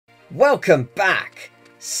Welcome back!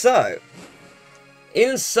 So,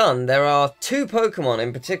 in Sun there are two Pokemon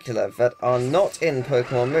in particular that are not in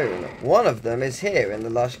Pokemon Moon. One of them is here in the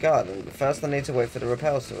Lush Garden, but first I need to wait for the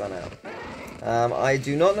repels to run out. I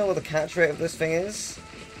do not know what the catch rate of this thing is,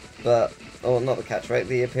 but, or not the catch rate,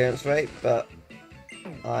 the appearance rate, but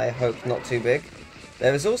I hope not too big.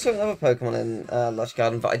 There is also another Pokemon in Lush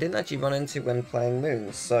Garden that I didn't actually run into when playing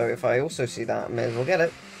Moon, so if I also see that, I may as well get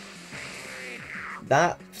it.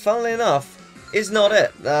 That, funnily enough, is not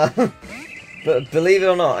it. But believe it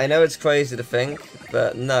or not, I know it's crazy to think,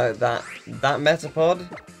 but no, that Metapod,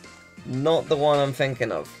 not the one I'm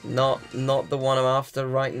thinking of. Not the one I'm after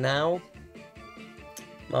right now.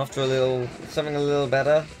 I'm after something a little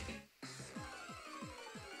better.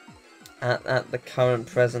 At the current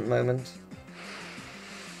present moment.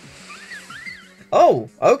 Oh,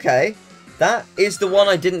 okay. That is the one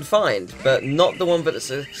I didn't find, but not the one that's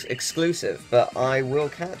exclusive. But I will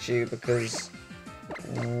catch you because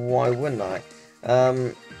why wouldn't I?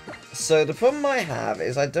 So the problem I have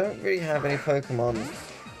is I don't really have any Pokemon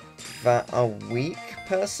that are weak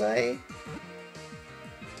per se.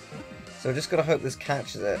 So I just gotta hope this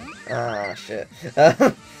catches it. Ah, shit.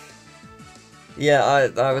 Yeah,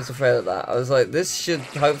 I was afraid of that. I was like, this should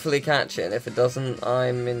hopefully catch it, and if it doesn't,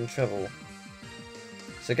 I'm in trouble.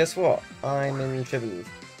 So guess what? I'm in trouble.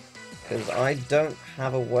 Because I don't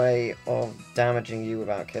have a way of damaging you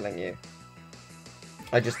without killing you.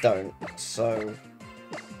 I just don't. So,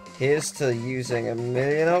 here's to using a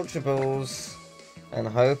million Ultra Balls and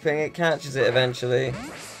hoping it catches it eventually.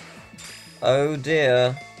 Oh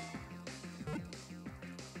dear.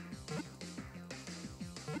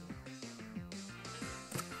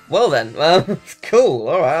 Well then, cool.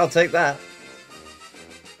 Alright, I'll take that.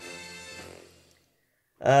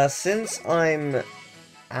 Since I'm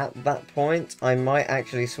at that point, I might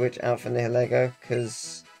actually switch out for Nihilego,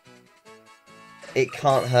 because it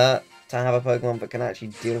can't hurt to have a Pokemon that can actually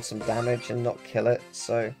deal some damage and not kill it,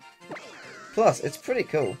 so... Plus, it's pretty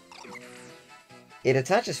cool. It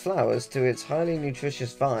attaches flowers to its highly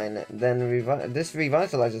nutritious vine, then this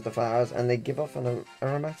revitalizes the flowers, and they give off an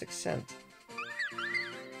aromatic scent.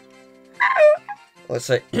 Let's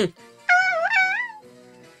say...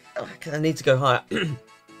 I need to go higher.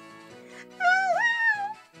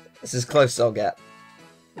 This is as close as I'll get.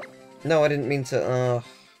 No, I didn't mean to...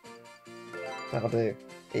 That'll do.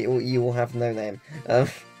 You will have no name.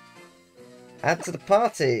 Add to the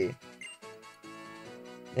party!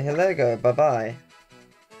 Here we go, bye-bye.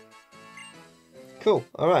 Cool,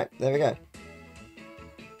 alright, there we go.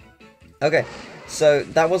 Okay, so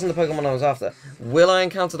that wasn't the Pokemon I was after. Will I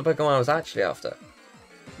encounter the Pokemon I was actually after?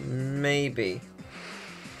 Maybe.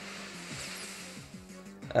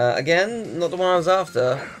 Again, not the one I was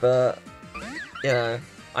after, but, you know,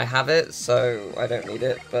 I have it, so I don't need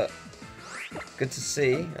it, but good to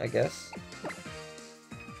see, I guess.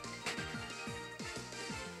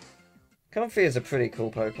 Comfey is a pretty cool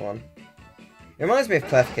Pokemon. It reminds me of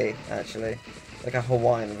Klefki, actually. Like a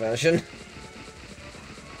Hawaiian version.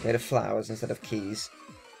 Made of flowers instead of keys.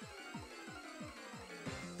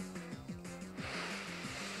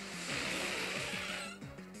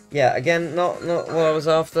 Yeah, again, not what I was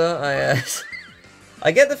after.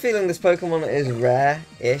 I get the feeling this Pokemon is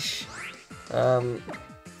rare-ish,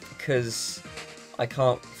 because I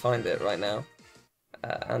can't find it right now,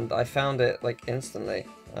 and I found it like instantly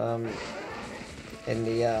in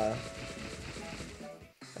the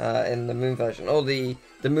Moon version, or the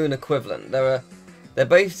Moon equivalent. They're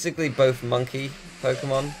basically both monkey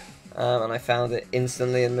Pokemon, and I found it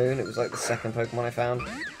instantly in Moon. It was like the second Pokemon I found.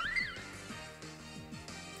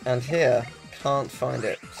 And here, can't find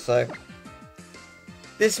it, so...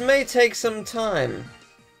 This may take some time.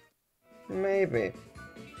 Maybe.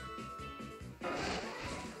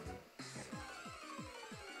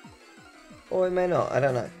 Or it may not, I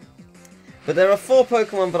don't know. But there are 4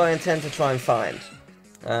 Pokemon that I intend to try and find.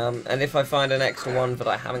 And if I find an extra one that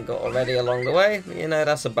I haven't got already along the way, you know,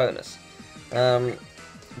 that's a bonus. But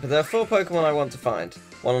there are 4 Pokemon I want to find.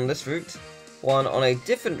 One on this route. One on a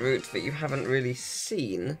different route that you haven't really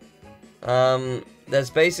seen.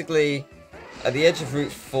 There's basically, at the edge of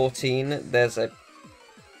Route 14, there's a...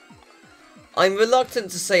 I'm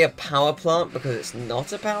reluctant to say a power plant, because it's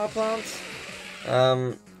not a power plant.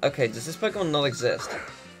 Okay, does this Pokemon not exist?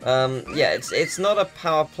 Yeah, it's not a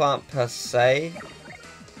power plant per se.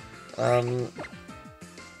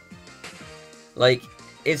 Like,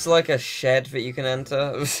 it's like a shed that you can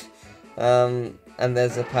enter. And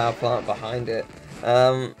there's a power plant behind it.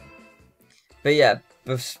 But yeah,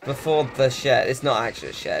 before the shed, it's not actually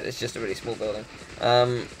a shed, it's just a really small building.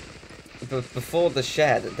 before the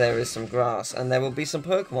shed, there is some grass, and there will be some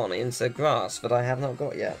Pokemon in the grass that I have not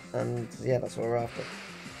got yet. And yeah, that's what we're after.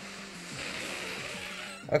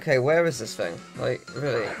 Okay, where is this thing? Like,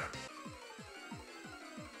 really?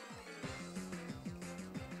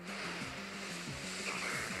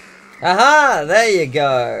 Aha! There you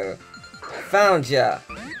go! Found ya!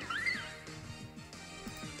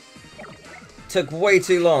 Took way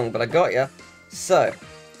too long, but I got ya. So,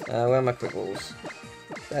 where are my quick balls?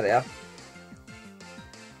 There they are.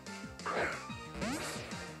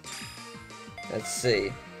 Let's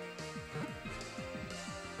see.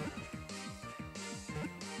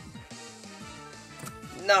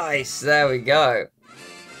 Nice! There we go.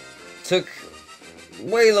 Took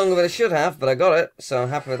way longer than it should have, but I got it, so I'm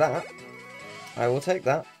happy with that. I will take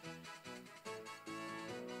that.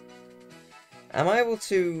 Am I able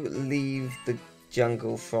to leave the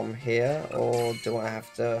jungle from here, or do I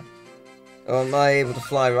have to... Or am I able to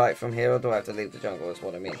fly right from here, or do I have to leave the jungle, is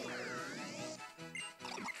what I mean.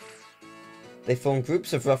 They form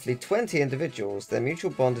groups of roughly 20 individuals. Their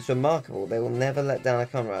mutual bond is remarkable. They will never let down a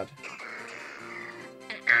comrade.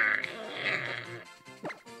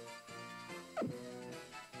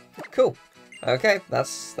 Cool. Okay,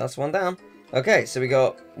 that's one down. Okay, so we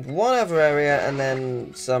got one other area and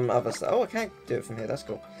then some other stuff. Oh, I can't do it from here. That's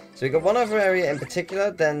cool. So we got one other area in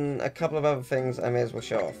particular, then a couple of other things I may as well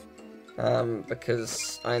show off.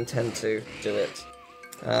 Because I intend to do it.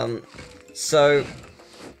 So,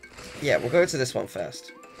 yeah, we'll go to this one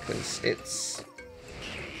first. Because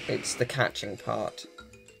it's the catching part.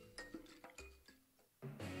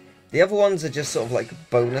 The other ones are just sort of like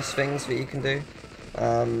bonus things that you can do.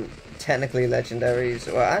 Technically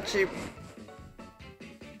legendaries. Well, actually...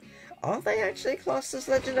 Are they actually classed as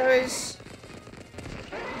legendaries?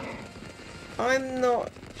 I'm not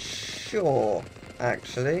sure,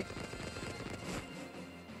 actually.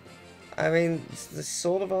 I mean, they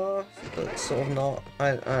sort of are, but sort of not.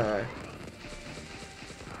 I don't know.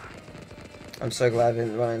 I'm so glad I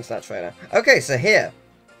didn't run into that trainer. Okay, so here.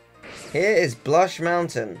 Here is Blush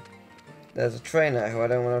Mountain. There's a trainer who I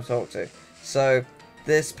don't want to talk to. So,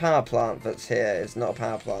 this power plant that's here is not a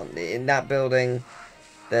power plant. In that building...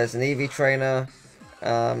 There's an EV trainer,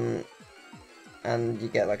 and you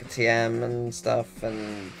get like a TM and stuff,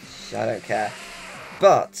 and I don't care.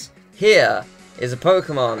 But here is a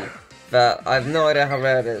Pokemon that I have no idea how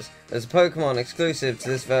rare it is. There's a Pokemon exclusive to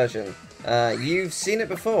this version. You've seen it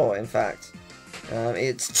before, in fact.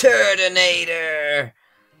 It's Turtonator!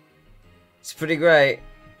 It's pretty great.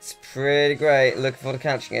 It's pretty great. Looking forward to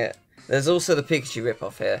catching it. There's also the Pikachu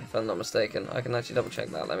ripoff here, if I'm not mistaken. I can actually double check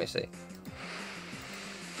that. Let me see.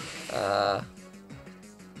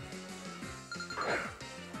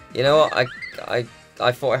 You know what?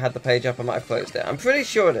 I thought I had the page up. I might have closed it. I'm pretty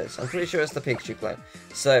sure it is. I'm pretty sure it's the Pikachu clone.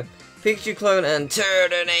 So, Pikachu clone and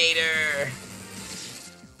Turtonator.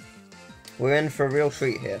 We're in for a real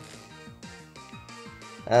treat here.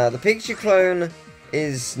 The Pikachu clone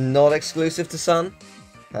is not exclusive to Sun.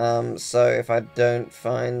 So if I don't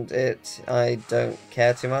find it, I don't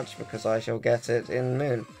care too much because I shall get it in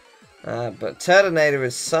Moon. But Turtonator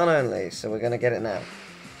is Sun only, so we're going to get it now.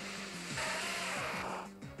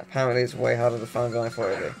 Apparently it's way harder to find than I thought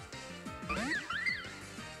it would be.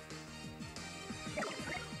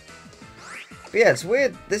 But yeah, it's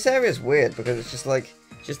weird. This area is weird because it's just like,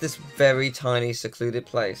 just this very tiny secluded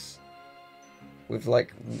place. With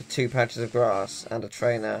like 2 patches of grass and a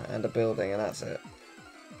trainer and a building, and that's it.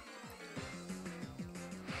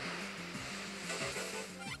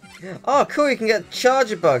 Oh, cool, you can get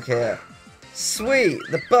Charger Bug here. Sweet,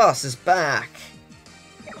 the bus is back.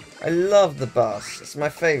 I love the bus. It's my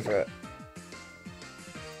favourite.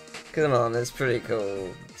 Come on, it's pretty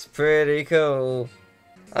cool. It's pretty cool.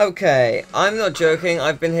 Okay, I'm not joking.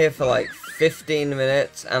 I've been here for like 15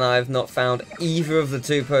 minutes and I've not found either of the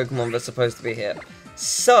 2 Pokemon that's supposed to be here.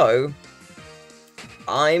 So,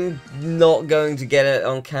 I'm not going to get it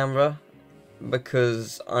on camera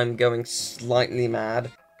because I'm going slightly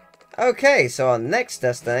mad. Okay, so our next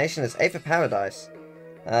destination is Aether Paradise.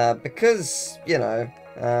 Because, you know,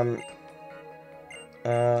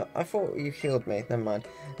 I thought you healed me, never mind.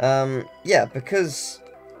 Yeah, because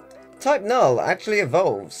Type Null actually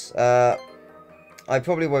evolves. I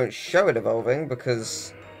probably won't show it evolving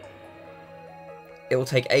because it will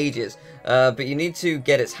take ages. But you need to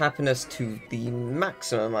get its happiness to the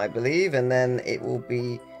maximum, I believe, and then it will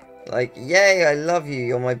be like, yay, I love you,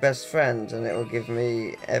 you're my best friend, and it will give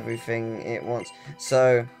me everything it wants.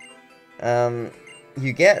 So,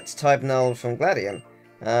 you get Type Null from Gladion.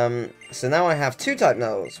 So now I have 2 Type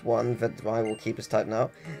Nulls. One that I will keep as Type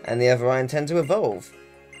Null, and the other I intend to evolve.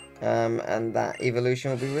 and that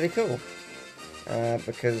evolution will be really cool.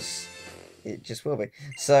 Because it just will be.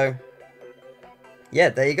 So, yeah,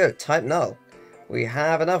 there you go. Type Null. We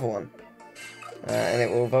have another one. And it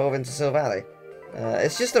will evolve into Silvally.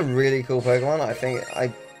 It's just a really cool Pokemon. I think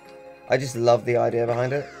I just love the idea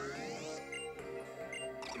behind it.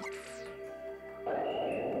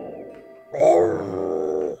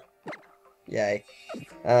 Yay.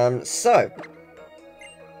 So,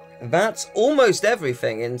 that's almost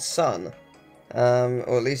everything in Sun.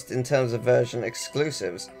 Or at least in terms of version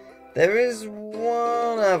exclusives. There is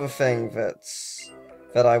one other thing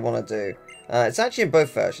that I want to do. It's actually in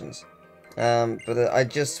both versions. But I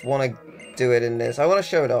just want to do it in this. I want to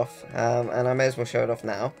show it off. And I may as well show it off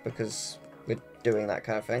now, because we're doing that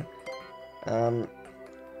kind of thing.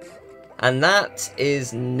 And that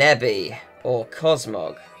is Nebby, or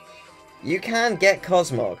Cosmog. You can get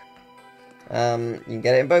Cosmog. You can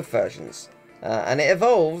get it in both versions. And it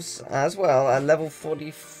evolves as well at level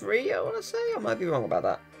 43, I want to say. I might be wrong about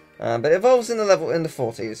that. But it evolves in the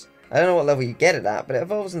 40s. I don't know what level you get it at, but it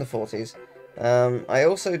evolves in the 40s. I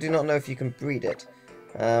also do not know if you can breed it.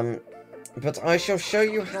 But I shall show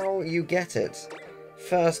you how you get it.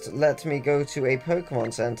 First, let me go to a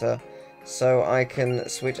Pokemon Center so I can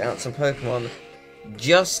switch out some Pokemon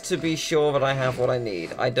just to be sure that I have what I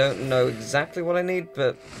need. I don't know exactly what I need,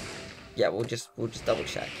 but yeah, we'll just double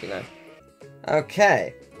check, you know.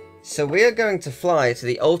 Okay, so we are going to fly to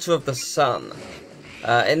the Altar of the Sun.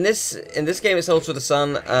 In this game, it's Altar of the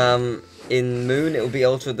Sun. In Moon, it will be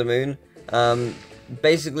Altar of the Moon.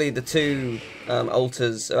 Basically, the two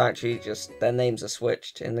altars are actually just their names are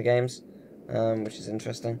switched in the games, which is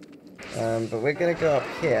interesting. But we're gonna go up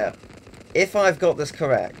here. If I've got this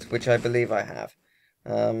correct, which I believe I have.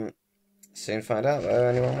 Soon find out though.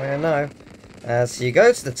 Only one way to know. So you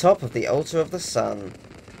go to the top of the Altar of the Sun.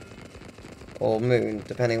 Or Moon,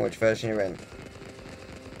 depending on which version you're in.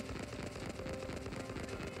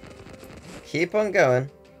 Keep on going.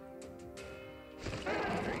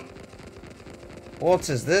 What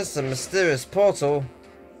is this? A mysterious portal?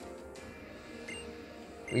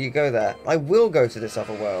 Will you go there? I will go to this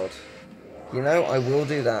other world. You know, I will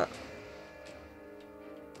do that.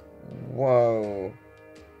 Whoa.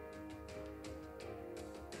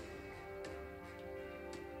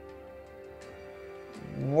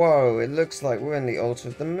 Whoa, it looks like we're in the Altar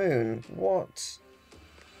of the Moon. What?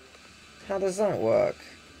 How does that work?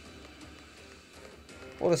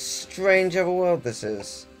 What a strange other world this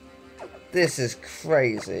is. This is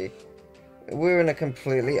crazy. We're in a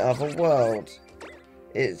completely other world.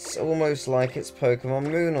 It's almost like it's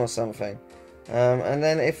Pokemon Moon or something. And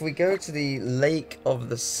then if we go to the Lake of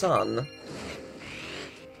the Sun,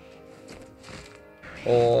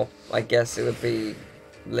 or I guess it would be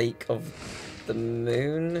Lake of the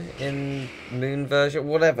Moon in Moon version,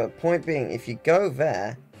 whatever. Point being, if you go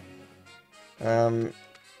there, if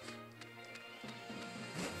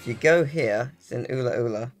you go here, it's in Ula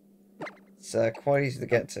Ula. It's quite easy to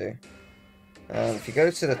get to. If you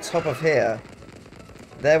go to the top of here,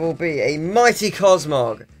 there will be a mighty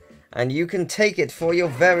Cosmog, and you can take it for your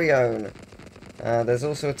very own. There's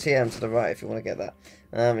also a TM to the right if you want to get that.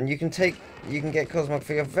 And you can get Cosmog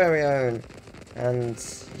for your very own, and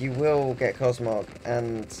you will get Cosmog,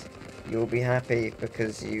 and you'll be happy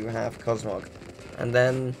because you have Cosmog. And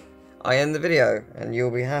then I end the video, and you'll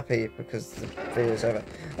be happy because the video's over.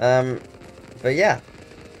 But yeah,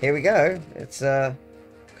 here we go. It's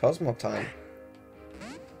Cosmog time.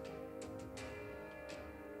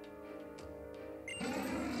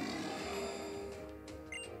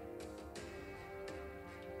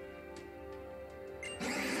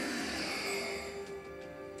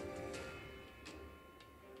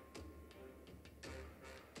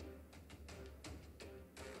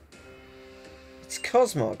 It's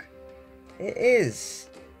Cosmog. It is.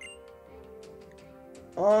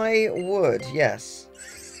 I would, yes.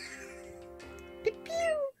 Pew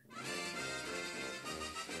pew.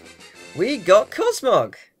 We got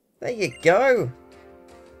Cosmog. There you go.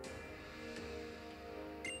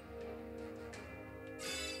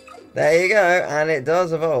 There you go, and it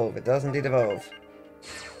does evolve. It does indeed evolve.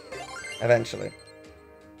 Eventually.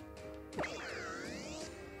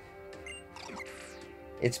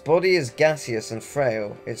 Its body is gaseous and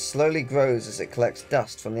frail. It slowly grows as it collects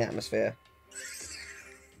dust from the atmosphere.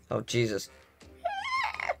 Oh, Jesus.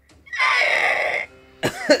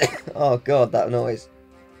 Oh, God, that noise.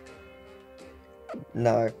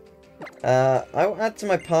 No. I'll add to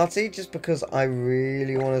my party just because I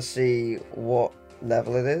really want to see what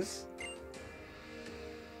level it is.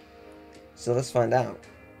 So let's find out.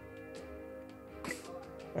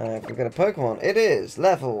 If we get a Pokemon, it is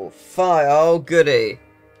level 5. Oh, goody.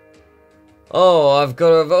 Oh, I've got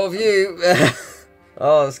to evolve you.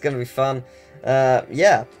 Oh, it's going to be fun.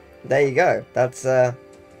 Yeah, there you go. That's that.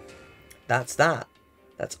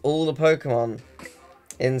 That's all the Pokemon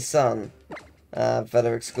in Sun that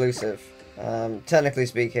are exclusive. Technically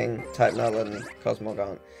speaking, Type Null and Cosmog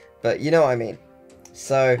aren't. But you know what I mean.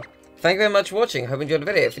 So, thank you very much for watching. Hope you enjoyed the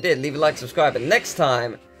video. If you did, leave a like, subscribe. And next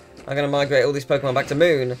time, I'm going to migrate all these Pokemon back to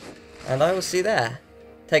Moon. And I will see you there.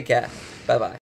 Take care. Bye-bye.